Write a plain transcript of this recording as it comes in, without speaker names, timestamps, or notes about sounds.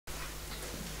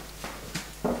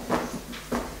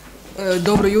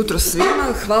Dobro jutro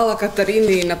svima, hvala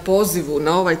Katarini na pozivu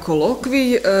na ovaj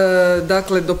kolokvij.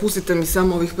 Dakle, dopustite mi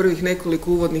samo ovih prvih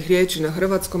nekoliko uvodnih riječi na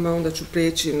hrvatskom, a onda ću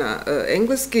prijeći na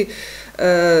engleski.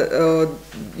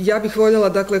 Ja bih voljela,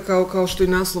 dakle, kao što i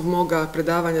naslov moga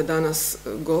predavanja danas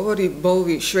govori,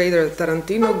 Bowie, Schrader,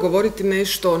 Tarantino, govoriti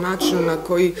nešto o načinu na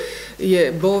koji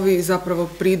je Bowie zapravo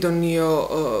pridonio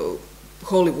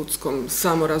hollywoodskom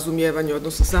samorazumijevanju,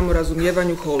 odnosno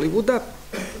samorazumijevanju Hollywooda.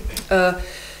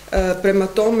 Prema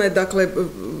tome, dakle,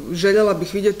 željela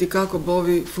bih vidjeti kako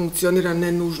Bowie funkcionira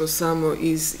ne nužno samo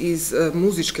iz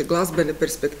muzičke glazbene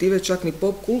perspektive, čak ni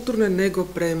pop kulturne,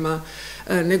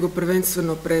 nego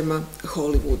prvenstveno prema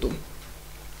Hollywoodu.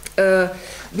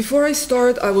 Before I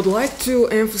start, I would like to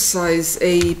emphasize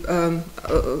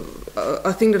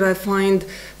a thing that I find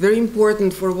very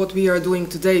important for what we are doing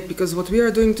today, because what we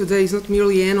are doing today is not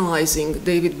merely analyzing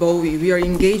David Bowie, we are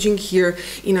engaging here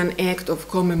in an act of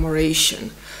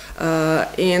commemoration.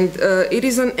 It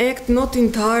is an act not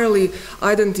entirely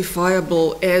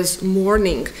identifiable as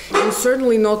mourning, and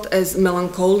certainly not as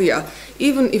melancholia,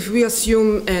 even if we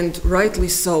assume, and rightly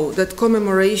so, that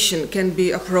commemoration can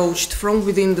be approached from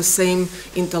within the same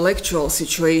intellectual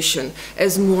situation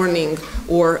as mourning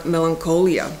or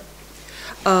melancholia.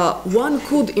 One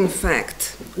could, in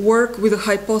fact, work with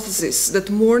the hypothesis that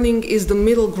mourning is the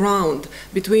middle ground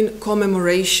between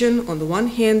commemoration on the one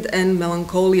hand and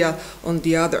melancholia on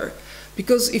the other.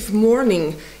 Because if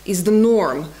mourning is the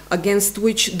norm against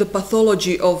which the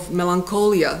pathology of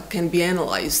melancholia can be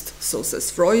analyzed, so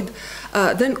says Freud,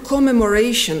 then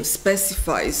commemoration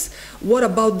specifies what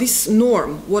about this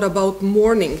norm, what about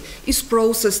mourning, is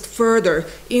processed further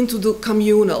into the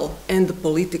communal and the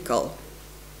political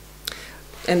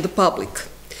and the public.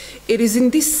 It is in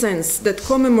this sense that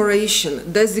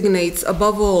commemoration designates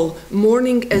above all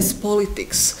mourning as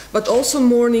politics, but also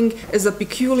mourning as a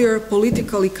peculiar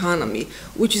political economy,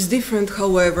 which is different,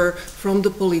 however, from the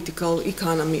political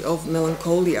economy of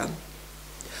melancholia.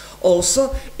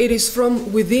 Also, it is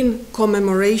from within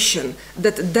commemoration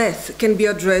that death can be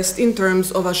addressed in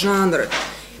terms of a genre,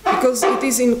 because it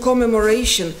is in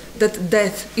commemoration that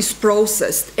death is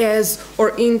processed as or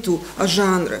into a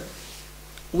genre,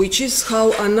 which is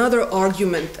how another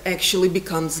argument actually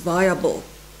becomes viable.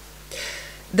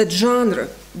 That genre,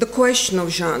 the question of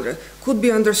genre, could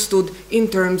be understood in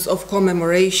terms of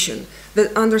commemoration,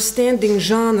 that understanding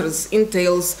genres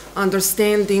entails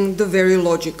understanding the very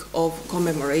logic of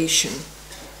commemoration.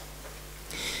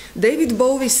 David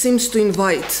Bowie seems to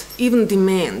invite, even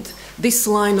demand, this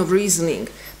line of reasoning,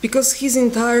 because his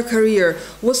entire career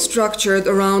was structured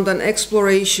around an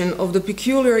exploration of the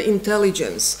peculiar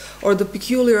intelligence or the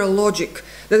peculiar logic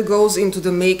that goes into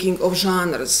the making of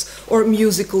genres or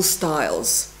musical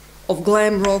styles, of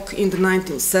glam rock in the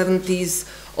 1970s,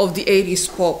 of the 80s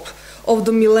pop, of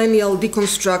the millennial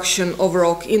deconstruction of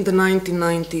rock in the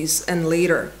 1990s and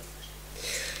later.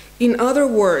 In other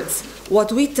words,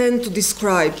 what we tend to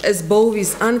describe as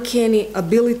Bowie's uncanny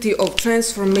ability of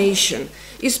transformation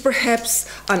is perhaps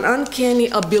an uncanny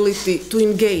ability to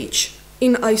engage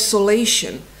in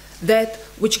isolation that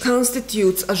which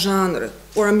constitutes a genre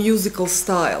or a musical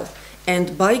style,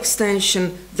 and by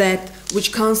extension that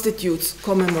which constitutes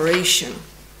commemoration.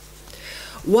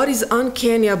 What is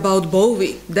uncanny about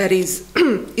Bowie, that is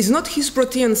not his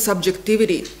protean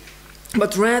subjectivity,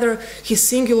 but rather his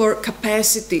singular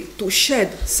capacity to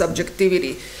shed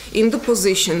subjectivity in the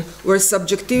position where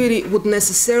subjectivity would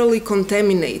necessarily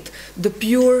contaminate the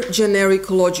pure generic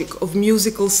logic of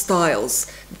musical styles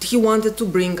that he wanted to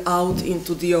bring out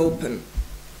into the open.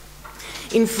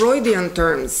 In Freudian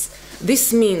terms,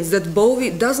 this means that Bowie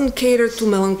doesn't cater to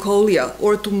melancholia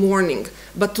or to mourning,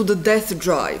 but to the death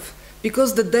drive,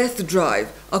 because the death drive,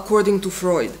 according to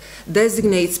Freud,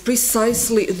 designates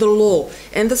precisely the law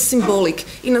and the symbolic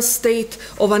in a state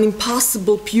of an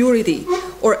impossible purity,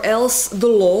 or else the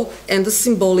law and the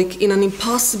symbolic in an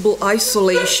impossible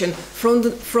isolation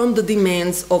from the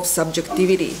demands of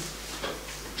subjectivity.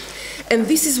 And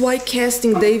this is why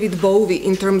casting David Bowie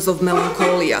in terms of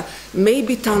melancholia may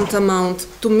be tantamount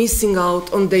to missing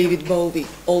out on David Bowie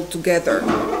altogether.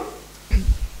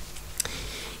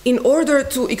 In order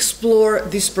to explore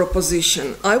this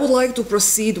proposition, I would like to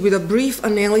proceed with a brief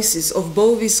analysis of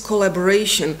Bowie's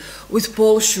collaboration with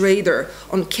Paul Schrader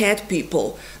on Cat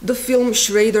People, the film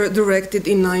Schrader directed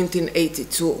in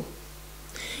 1982.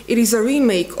 It is a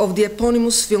remake of the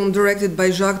eponymous film directed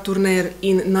by Jacques Tourneur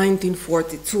in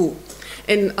 1942,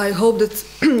 and I hope that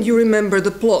you remember the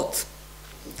plot.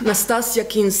 Nastasia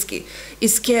Kinski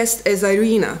is cast as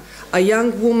Irina, a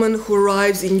young woman who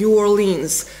arrives in New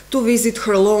Orleans to visit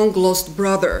her long-lost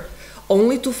brother,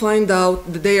 only to find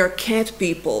out that they are cat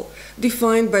people,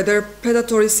 defined by their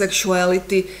predatory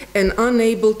sexuality and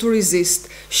unable to resist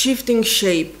shifting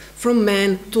shape from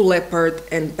man to leopard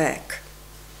and back.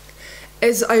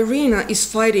 As Irina is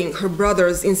fighting her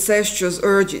brother's incestuous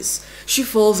urges, she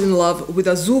falls in love with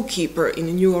a zookeeper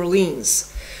in New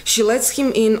Orleans. She lets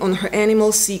him in on her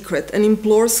animal secret and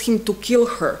implores him to kill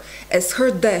her, as her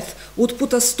death would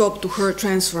put a stop to her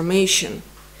transformation.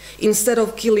 Instead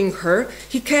of killing her,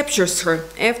 he captures her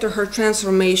after her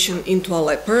transformation into a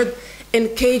leopard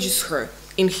and cages her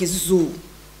in his zoo.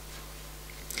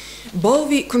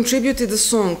 Bowie contributed the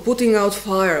song Putting Out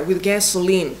Fire with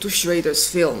Gasoline to Schrader's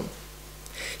film.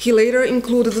 He later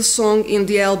included the song in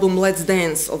the album Let's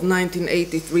Dance of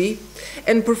 1983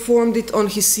 and performed it on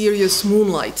his Serious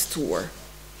Moonlight tour.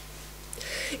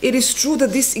 It is true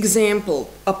that this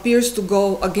example appears to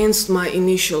go against my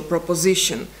initial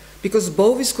proposition, because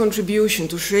Bowie's contribution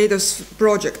to Schrader's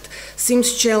project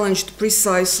seems challenged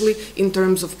precisely in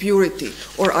terms of purity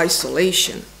or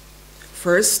isolation.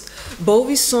 First,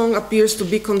 Bowie's song appears to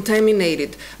be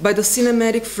contaminated by the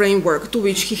cinematic framework to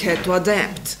which he had to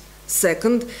adapt.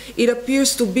 Second, it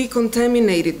appears to be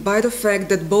contaminated by the fact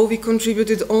that Bowie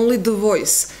contributed only the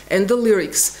voice and the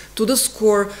lyrics to the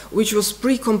score, which was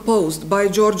pre-composed by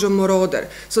Giorgio Moroder,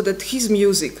 so that his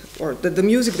music, or that the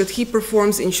music that he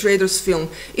performs in Schrader's film,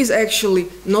 is actually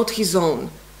not his own,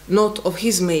 not of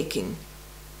his making.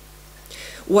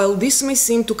 While this may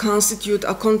seem to constitute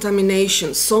a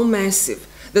contamination so massive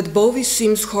that Bowie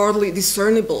seems hardly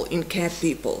discernible in Cat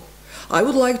People, I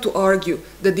would like to argue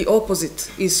that the opposite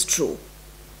is true.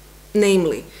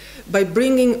 Namely, by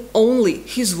bringing only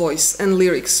his voice and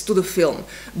lyrics to the film,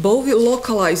 Bowie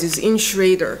localizes in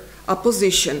Schrader a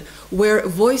position where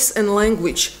voice and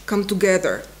language come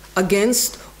together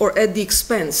against or at the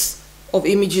expense of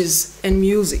images and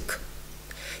music.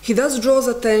 He thus draws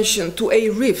attention to a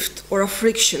rift or a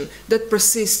friction that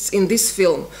persists in this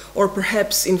film, or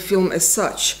perhaps in film as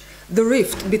such, the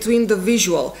rift between the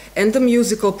visual and the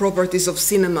musical properties of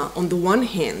cinema on the one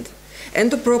hand,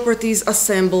 and the properties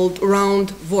assembled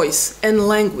around voice and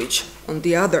language on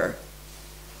the other.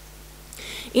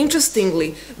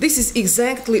 Interestingly, this is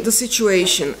exactly the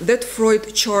situation that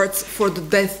Freud charts for the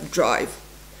death drive.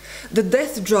 The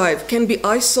death drive can be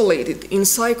isolated in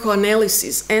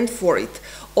psychoanalysis and for it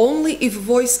only if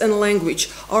voice and language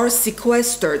are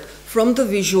sequestered from the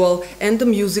visual and the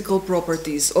musical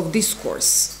properties of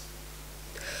discourse.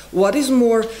 What is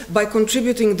more, by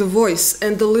contributing the voice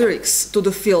and the lyrics to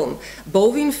the film,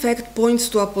 Bowie in fact points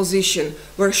to a position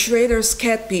where Schrader's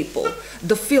Cat People,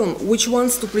 the film which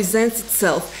wants to present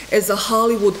itself as a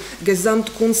Hollywood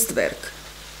Gesamtkunstwerk,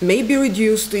 may be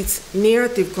reduced to its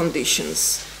narrative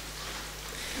conditions.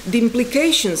 The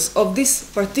implications of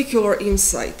this particular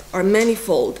insight are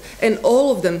manifold and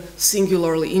all of them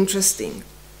singularly interesting.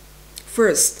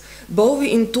 First,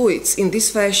 Bowie intuits in this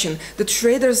fashion that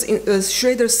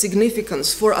Schrader's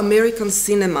significance for American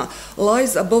cinema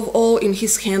lies above all in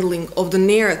his handling of the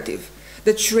narrative,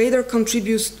 that Schrader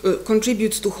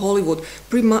contributes to Hollywood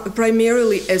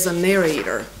primarily as a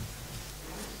narrator.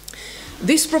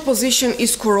 This proposition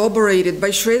is corroborated by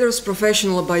Schrader's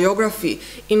professional biography,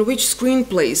 in which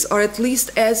screenplays are at least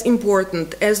as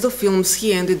important as the films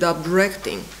he ended up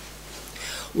directing.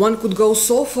 One could go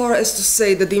so far as to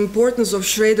say that the importance of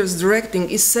Schrader's directing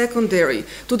is secondary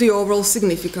to the overall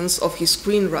significance of his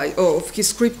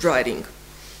script writing.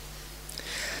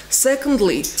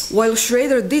 Secondly, while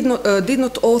Schrader did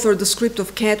not author the script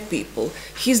of Cat People,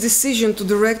 his decision to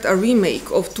direct a remake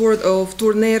of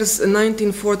Tourneur's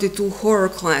 1942 horror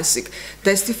classic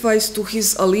testifies to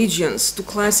his allegiance to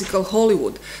classical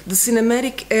Hollywood, the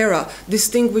cinematic era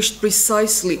distinguished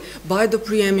precisely by the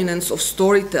preeminence of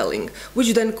storytelling,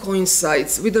 which then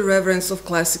coincides with the reverence of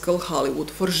classical Hollywood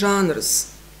for genres.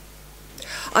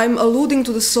 I'm alluding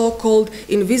to the so-called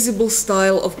invisible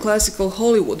style of classical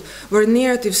Hollywood, where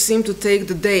narratives seem to take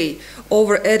the day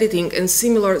over editing and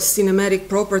similar cinematic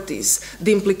properties,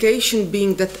 the implication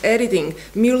being that editing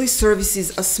merely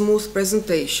services a smooth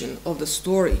presentation of the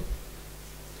story.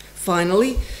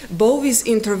 Finally, Bowie's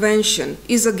intervention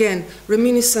is again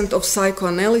reminiscent of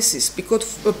psychoanalysis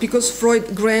because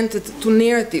Freud granted to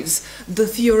narratives the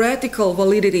theoretical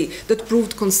validity that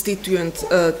proved constituent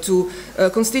to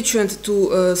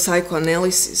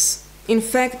psychoanalysis. In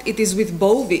fact, it is with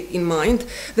Bowie in mind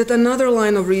that another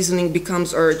line of reasoning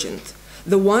becomes urgent,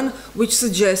 the one which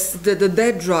suggests that the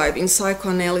death drive in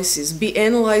psychoanalysis be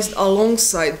analyzed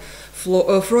alongside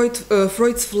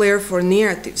Freud's flair for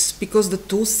narratives, because the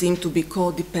two seem to be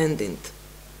codependent.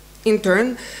 In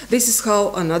turn, this is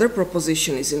how another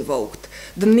proposition is invoked.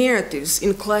 The narratives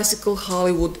in classical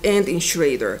Hollywood and in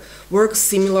Schrader work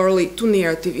similarly to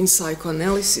narrative in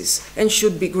psychoanalysis and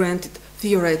should be granted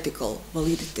theoretical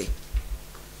validity.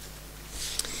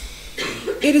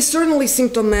 It is certainly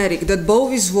symptomatic that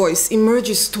Bowie's voice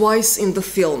emerges twice in the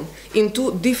film, in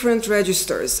two different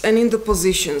registers and in the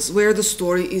positions where the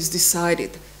story is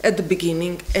decided, at the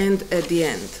beginning and at the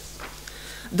end.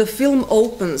 The film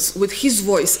opens with his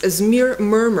voice as mere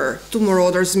murmur to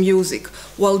Moroder's music,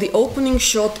 while the opening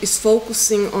shot is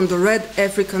focusing on the red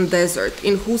African desert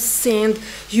in whose sand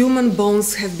human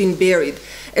bones have been buried,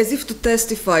 as if to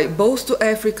testify both to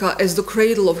Africa as the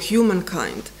cradle of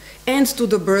humankind and to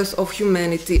the birth of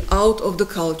humanity out of the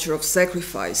culture of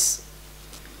sacrifice.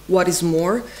 What is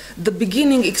more, the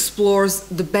beginning explores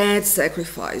the bad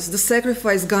sacrifice, the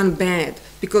sacrifice gone bad,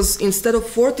 because instead of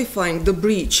fortifying the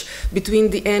breach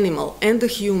between the animal and the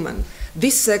human,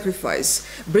 this sacrifice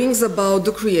brings about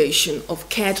the creation of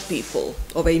cat people,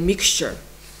 of a mixture.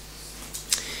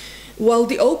 While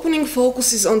the opening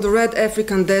focuses on the red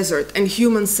African desert and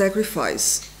human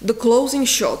sacrifice, the closing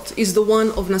shot is the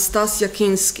one of Nastasia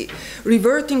Kinski,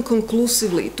 reverting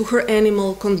conclusively to her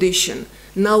animal condition,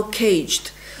 now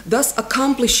caged, thus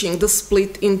accomplishing the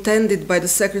split intended by the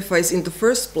sacrifice in the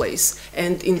first place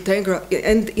and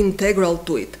integral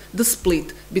to it, the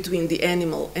split between the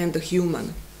animal and the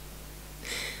human.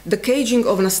 The caging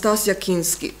of Nastasia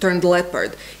Kinski turned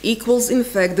leopard equals in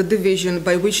fact the division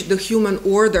by which the human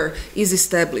order is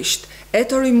established,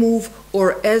 at a remove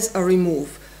or as a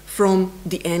remove from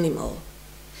the animal.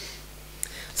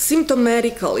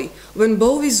 Symptomatically, when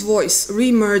Bowie's voice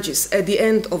re-emerges at the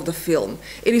end of the film,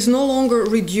 it is no longer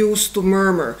reduced to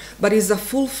murmur, but is a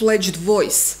full-fledged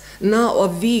voice, now a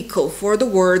vehicle for the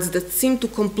words that seem to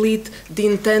complete the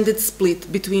intended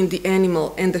split between the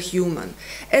animal and the human,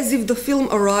 as if the film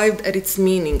arrived at its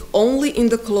meaning only in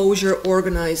the closure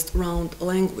organized round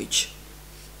language.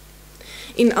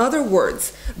 In other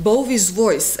words, Bowie's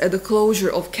voice at the closure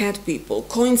of Cat People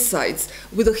coincides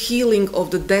with the healing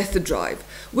of the death drive,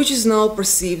 which is now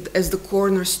perceived as the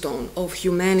cornerstone of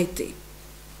humanity.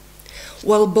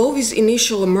 While Bowie's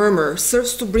initial murmur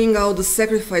serves to bring out the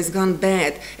sacrifice gone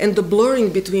bad and the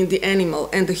blurring between the animal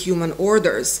and the human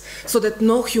orders, so that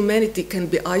no humanity can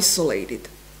be isolated,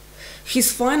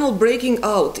 his final breaking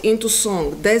out into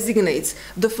song designates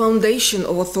the foundation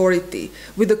of authority,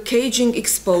 with the caging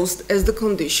exposed as the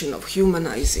condition of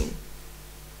humanizing.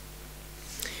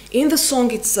 In the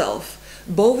song itself,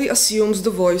 Bowie assumes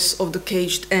the voice of the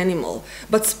caged animal,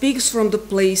 but speaks from the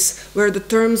place where the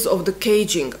terms of the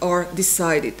caging are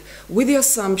decided, with the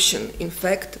assumption, in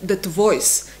fact, that the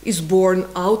voice is born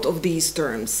out of these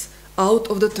terms, out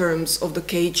of the terms of the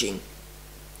caging.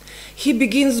 He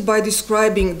begins by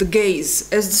describing the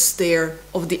gaze as the stare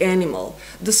of the animal,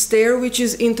 the stare which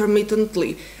is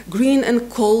intermittently green and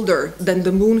colder than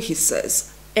the moon, he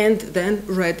says, and then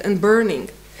red and burning.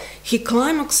 He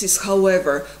climaxes,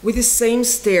 however, with the same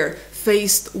stare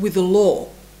faced with the law.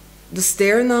 The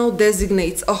stare now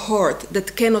designates a heart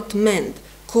that cannot mend,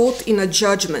 caught in a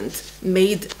judgment,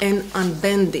 made and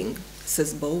unbending,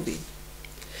 says Bowie.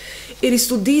 It is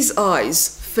to these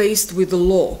eyes, faced with the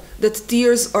law, that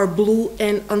tears are blue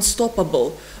and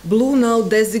unstoppable, blue now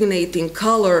designating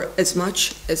color as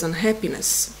much as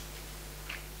unhappiness.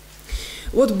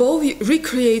 What Bowie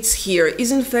recreates here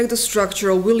is in fact the structure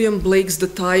of William Blake's The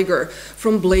Tiger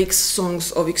from Blake's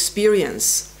Songs of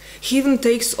Experience. He even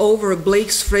takes over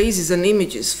Blake's phrases and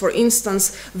images, for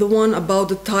instance, the one about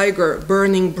the tiger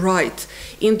burning bright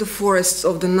in the forests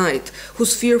of the night,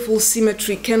 whose fearful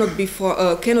symmetry cannot be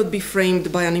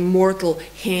framed by an immortal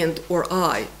hand or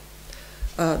eye,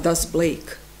 thus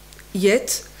Blake.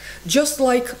 Yet, just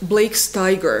like Blake's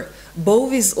tiger,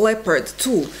 Bowie's leopard,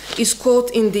 too, is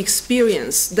caught in the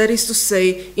experience, that is to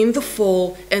say, in the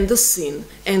fall and the sin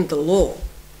and the law.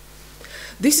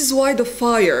 This is why the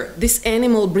fire this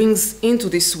animal brings into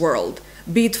this world,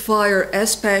 be it fire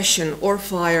as passion or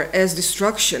fire as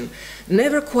destruction,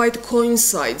 never quite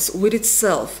coincides with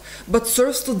itself, but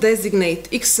serves to designate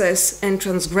excess and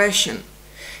transgression.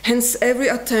 Hence, every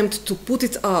attempt to put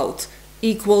it out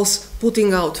equals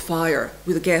putting out fire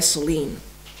with gasoline.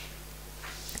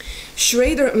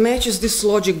 Schrader matches this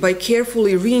logic by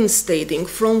carefully reinstating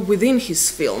from within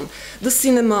his film the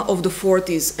cinema of the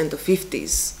 40s and the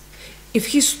 50s.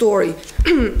 If his story,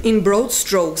 in broad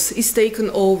strokes, is taken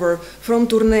over from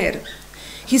Tourner,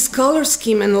 his color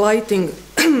scheme and lighting,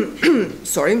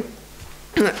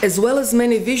 as well as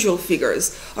many visual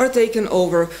figures, are taken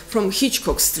over from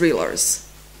Hitchcock's thrillers.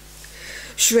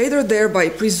 Schrader thereby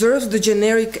preserves the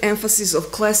generic emphasis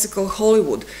of classical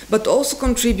Hollywood, but also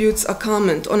contributes a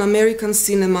comment on American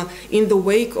cinema in the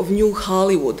wake of New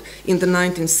Hollywood in the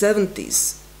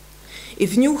 1970s.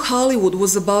 If New Hollywood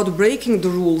was about breaking the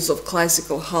rules of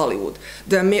classical Hollywood,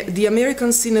 the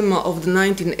American cinema of the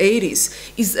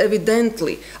 1980s is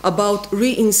evidently about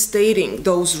reinstating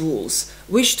those rules,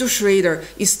 which to Schrader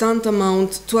is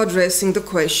tantamount to addressing the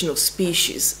question of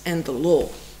species and the law.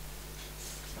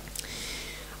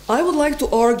 I would like to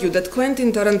argue that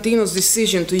Quentin Tarantino's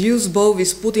decision to use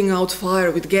Bowie's Putting Out Fire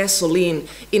with Gasoline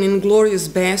in Inglourious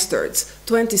Basterds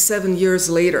 27 years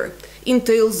later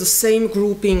entails the same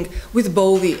grouping with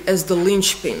Bowie as the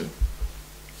linchpin.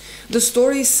 The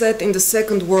story is set in the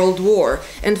Second World War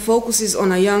and focuses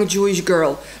on a young Jewish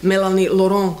girl, Melanie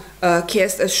Laurent,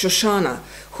 cast as Shoshana,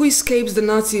 who escapes the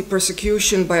Nazi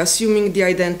persecution by assuming the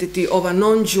identity of a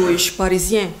non-Jewish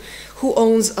Parisien who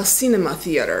owns a cinema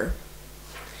theater.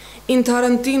 In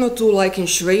Tarantino too, like in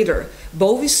Schrader,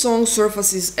 Bowie's song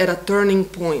surfaces at a turning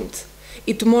point.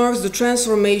 It marks the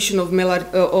transformation of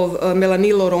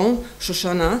Melanie Laurent,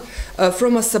 Shoshana,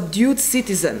 from a subdued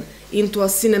citizen into a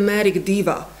cinematic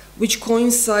diva, which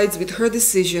coincides with her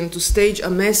decision to stage a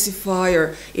massive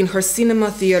fire in her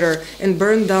cinema theater and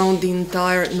burn down the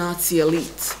entire Nazi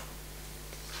elite.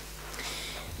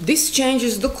 This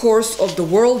changes the course of the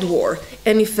World War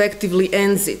and effectively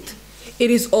ends it. It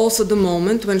is also the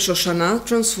moment when Shoshana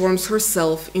transforms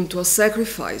herself into a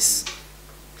sacrifice.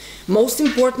 Most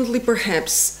importantly,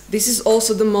 perhaps, this is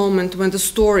also the moment when the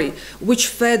story, which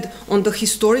fed on the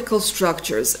historical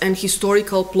structures and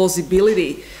historical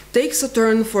plausibility, takes a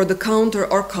turn for the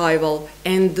counter-archival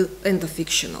and the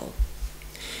fictional.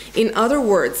 In other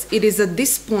words, it is at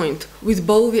this point, with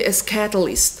Bowie as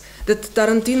catalyst, that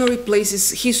Tarantino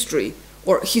replaces history,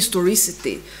 or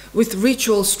historicity, with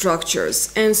ritual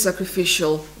structures and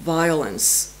sacrificial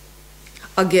violence.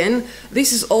 Again,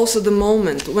 this is also the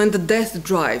moment when the death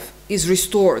drive is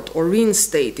restored or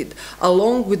reinstated,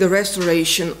 along with the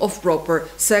restoration of proper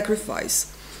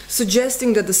sacrifice,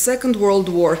 suggesting that the Second World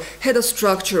War had a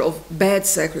structure of bad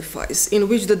sacrifice, in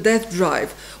which the death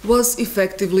drive was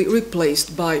effectively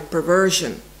replaced by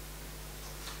perversion.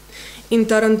 In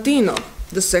Tarantino,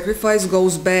 the sacrifice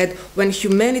goes bad when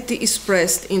humanity is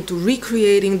pressed into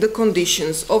recreating the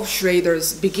conditions of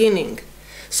Schrader's beginning,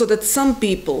 so that some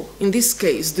people, in this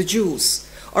case the Jews,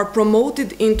 are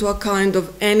promoted into a kind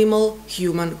of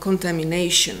animal-human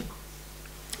contamination.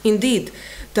 Indeed,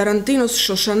 Tarantino's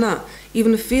Shoshana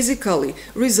even physically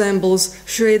resembles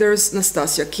Schrader's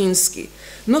Nastasia Kinski.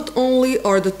 Not only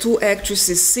are the two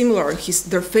actresses similar,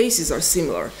 their faces are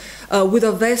similar, with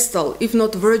a vestal, if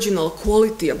not virginal,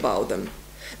 quality about them.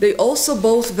 They also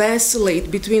both vacillate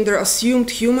between their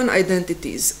assumed human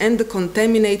identities and the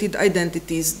contaminated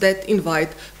identities that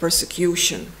invite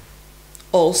persecution.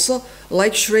 Also,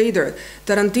 like Schrader,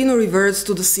 Tarantino reverts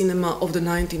to the cinema of the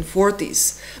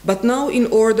 1940s, but now in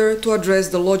order to address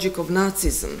the logic of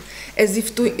Nazism, as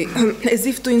if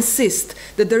to insist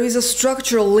that there is a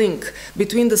structural link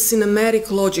between the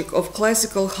cinematic logic of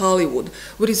classical Hollywood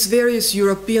with its various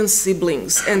European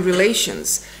siblings and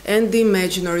relations and the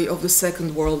imaginary of the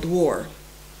Second World War.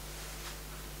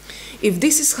 If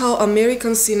this is how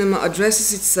American cinema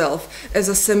addresses itself as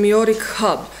a semiotic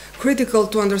hub critical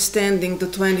to understanding the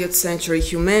 20th century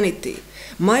humanity,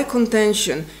 my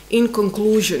contention, in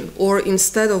conclusion or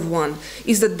instead of one,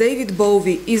 is that David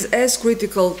Bowie is as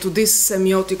critical to this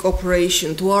semiotic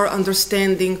operation, to our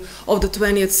understanding of the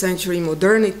 20th century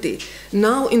modernity,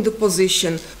 now in the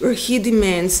position where he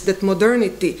demands that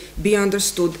modernity be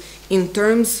understood in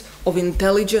terms of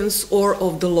intelligence or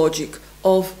of the logic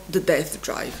of the death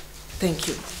drive. Thank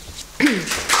you.